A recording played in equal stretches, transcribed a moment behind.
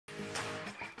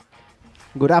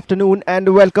Good afternoon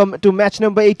and welcome to match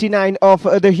number 89 of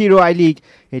the Hero I-League.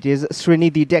 It is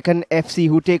Sreenidi Deccan FC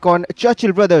who take on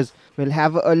Churchill Brothers. We'll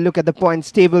have a look at the points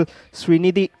table.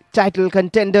 Sreenidi title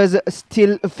contenders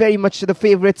still very much the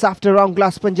favourites after round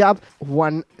glass Punjab.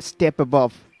 One step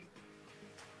above.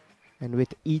 And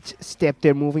with each step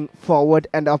they're moving forward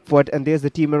and upward. And there's the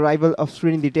team arrival of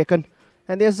Sreenidi Deccan.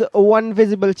 And there's one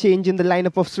visible change in the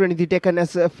lineup of Sreenidi Deccan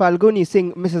as Falguni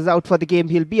Singh misses out for the game.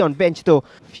 He'll be on bench though.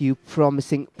 Few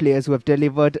promising players who have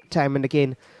delivered time and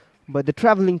again. But the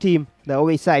travelling team, the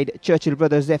away side, Churchill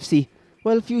Brothers FC.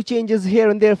 Well, few changes here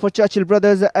and there for Churchill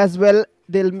Brothers as well.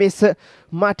 They'll miss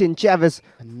Martin Chavez.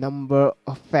 A number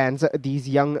of fans, these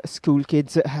young school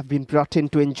kids, have been brought in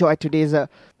to enjoy today's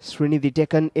Sreenidi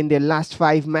Deccan in their last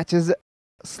 5 matches.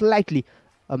 Slightly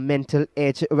a mental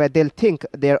edge where they'll think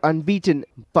they're unbeaten,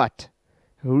 but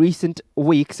recent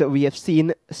weeks we have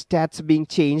seen stats being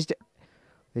changed.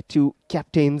 The two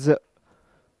captains,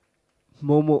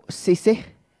 Momo Sise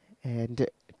and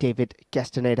David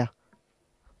Castaneda,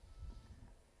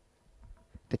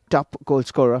 the top goal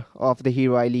scorer of the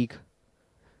Hero I-League.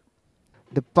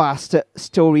 The past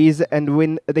stories and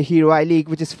win the Hero I-League,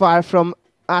 which is far from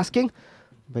asking,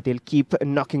 but they'll keep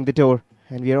knocking the door,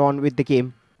 and we are on with the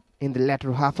game. In the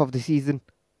latter half of the season,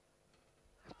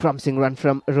 promising run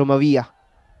from Romavia,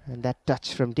 and that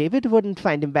touch from David wouldn't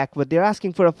find him back, but they're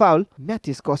asking for a foul.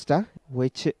 Matis Costa,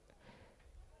 which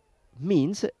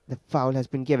means the foul has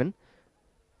been given.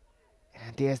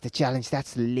 And there's the challenge.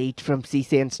 That's late from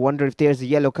Cisse, and wonder if there's a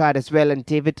yellow card as well. And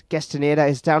David Castaneda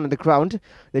is down on the ground.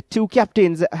 The two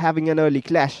captains having an early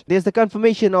clash. There's the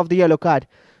confirmation of the yellow card.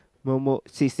 Momo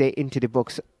Cisse into the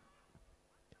books.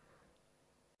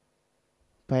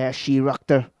 Bayashi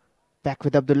Rakhtar back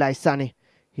with Abdullah Sane.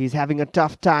 He's having a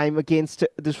tough time against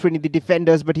the Sreenidi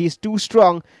defenders, but he's too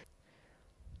strong.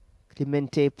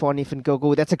 Clemente, Ponif and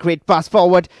Gogo. That's a great pass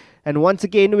forward. And once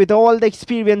again, with all the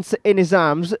experience in his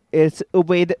arms, it's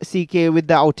Ubaid CK with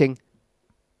the outing.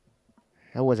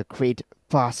 That was a great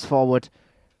pass forward.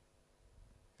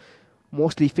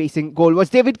 Mostly facing goal was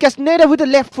David Castaneda with a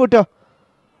left footer.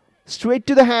 Straight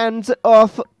to the hands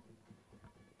of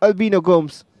Albino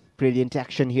Gomes. Brilliant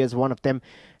action. Here's one of them.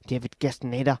 David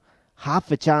Castaneda.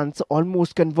 Half a chance.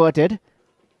 Almost converted.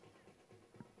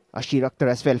 Ashir Akhtar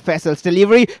as well. Faisal's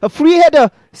delivery. A free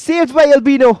header. Saved by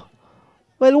Albino.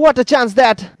 Well, what a chance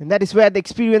that. And that is where the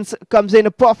experience comes in.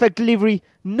 A perfect delivery.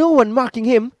 No one marking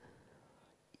him.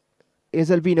 Is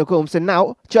Albino Gomes. And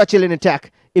now Churchill in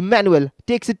attack. Emmanuel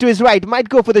takes it to his right. Might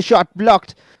go for the shot.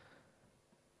 Blocked.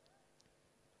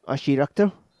 Ashir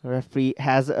Akhtar. Referee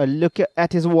has a look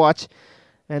at his watch.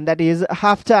 And that is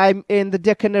half-time in the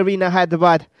Deccan Arena,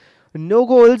 Hyderabad. No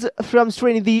goals from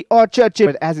Sreenidi or Churchill.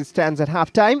 But as it stands at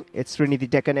half-time, it's Sreenidi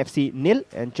Deccan FC 0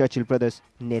 and Churchill Brothers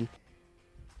 0.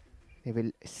 They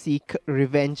will seek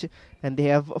revenge, and they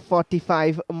have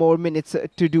 45 more minutes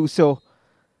to do so.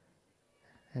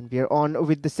 And we are on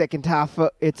with the second half.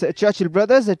 It's Churchill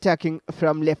Brothers attacking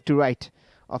from left to right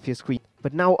of your screen.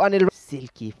 But now Anil.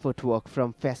 Silky footwork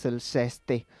from Faisal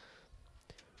Seste.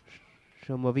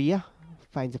 Romavia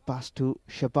finds a pass to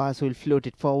Shabazz, who will float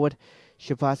it forward.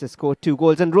 Shabazz has scored 2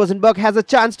 goals, and Rosenberg has a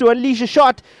chance to unleash a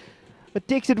shot, but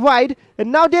takes it wide.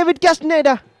 And now David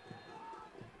Castaneda.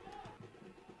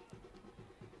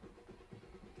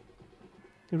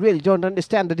 I really don't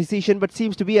understand the decision, but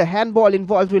seems to be a handball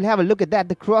involved. We'll have a look at that.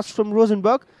 The cross from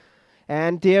Rosenberg.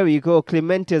 And there we go.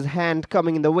 Clemente's hand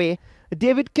coming in the way.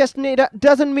 David Castaneda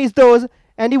doesn't miss those,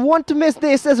 and he wants to miss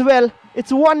this as well.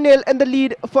 It's 1-0 and the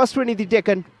lead for Sreenidi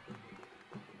Deccan.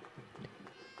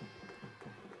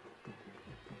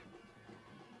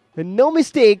 And no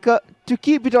mistake to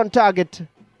keep it on target.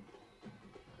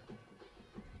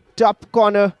 Top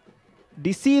corner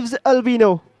deceives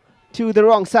Albino to the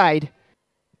wrong side.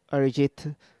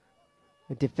 Arijit,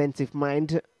 a defensive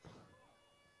mind.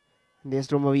 There's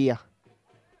Romavia.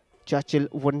 Churchill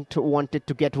wouldn't want it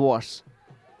to get worse.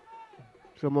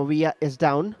 Romavia is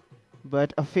down,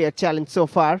 but a fair challenge so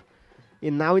far.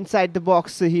 And now inside the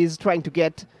box he's trying to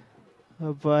get,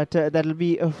 but that'll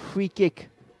be a free kick.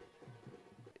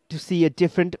 To see a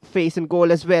different face and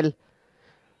goal as well.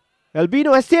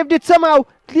 Albino has saved it somehow.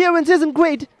 Clearance isn't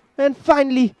great. And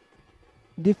finally,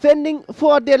 defending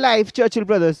for their life, Churchill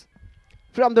Brothers.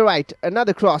 From the right,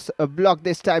 another cross. A block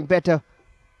this time better.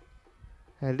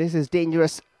 And this is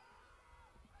dangerous.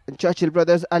 And Churchill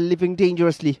Brothers are living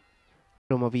dangerously.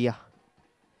 Romavia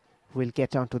will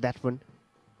get onto that one.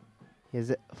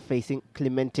 He's facing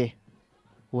Clemente,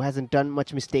 who hasn't done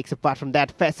much mistakes apart from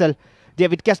that. Faisal.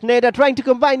 David Castaneda trying to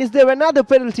combine. Is there another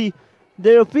penalty?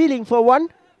 They're appealing for one,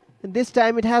 and this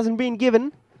time it hasn't been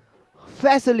given.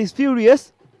 Faisal is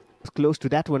furious. close to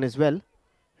that one as well.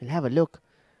 We'll have a look.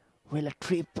 Well, a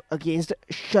trip against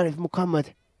Sharif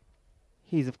Muhammad.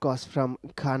 He's of course from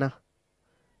Ghana,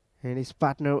 and his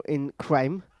partner in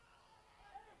crime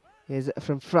is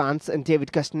from France, and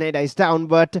David Castaneda is down,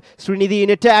 but Sreenidi in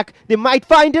attack. They might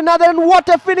find another, and what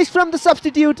a finish from the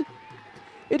substitute.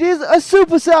 It is a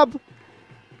super sub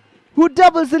who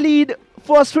doubles the lead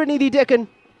for Sreenidi Deccan.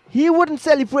 He wouldn't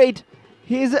celebrate.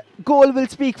 His goal will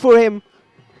speak for him.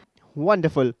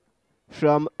 Wonderful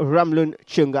from Ramlun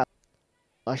Chunga.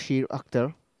 Ashir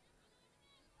Akhtar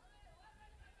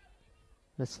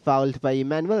was fouled by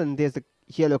Emmanuel, and there's the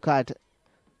yellow card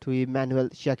to Emmanuel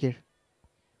Shakir.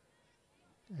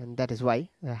 And that is why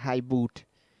a high boot.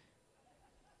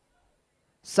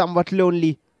 Somewhat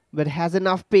lonely, but has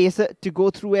enough pace to go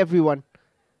through everyone.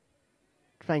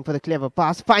 Trying for the clever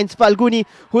pass, finds Falguni,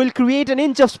 who will create an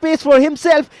inch of space for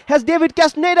himself. Has David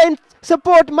Castaneda in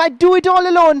support, might do it all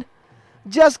alone.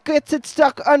 Just gets it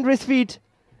stuck under his feet.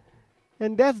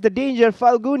 And that's the danger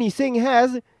Falguni Singh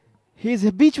has. He's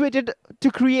habituated to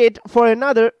create for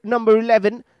another number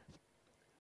 11.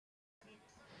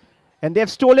 And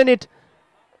they've stolen it.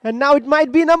 And now it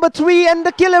might be number 3 and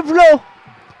the killer blow.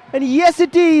 And yes,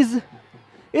 it is.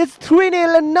 It's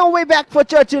 3-0 and no way back for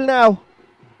Churchill now.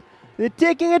 They're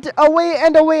taking it away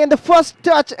and away. And the first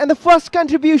touch and the first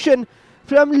contribution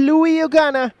from Louis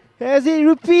Ugana as he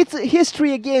repeats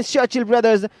history against Churchill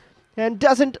Brothers and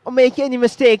doesn't make any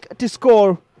mistake to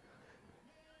score.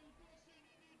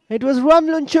 It was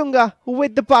Ramlun Chunga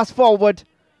with the pass forward.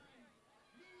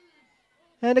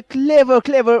 And a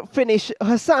clever finish.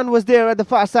 Hassan was there at the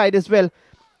far side as well.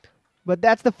 But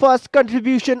that's the first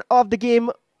contribution of the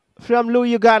game from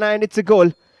Louis Ugana, and it's a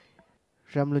goal.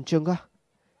 Ramlun Chunga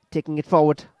taking it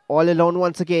forward all alone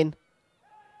once again.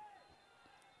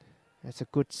 That's a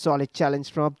good solid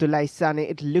challenge from Abdullah Sane.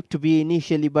 It looked to be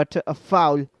initially, but a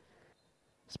foul.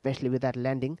 Especially with that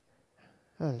landing.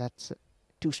 Oh, that's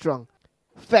too strong.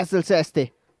 Faisal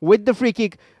Seste with the free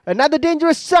kick. Another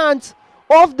dangerous chance.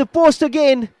 Off the post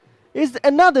again. Is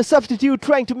another substitute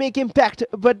trying to make impact,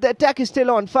 but the attack is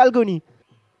still on. Falguni.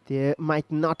 There might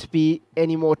not be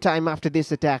any more time after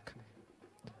this attack.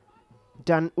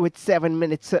 Done with 7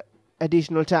 minutes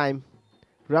additional time.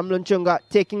 Ramlun Chunga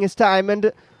taking his time,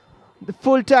 and the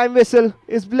full time whistle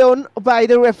is blown by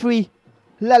the referee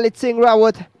Lalit Singh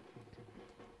Rawat.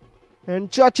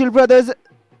 And Churchill Brothers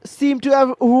seem to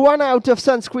have run out of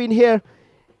sunscreen here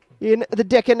in the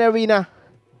Deccan Arena.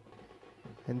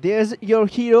 And there's your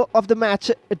hero of the match,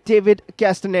 David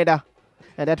Castaneda.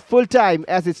 And at full time,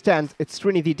 as it stands, it's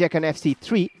Sreenidi Deccan FC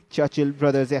 3, Churchill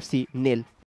Brothers FC 0.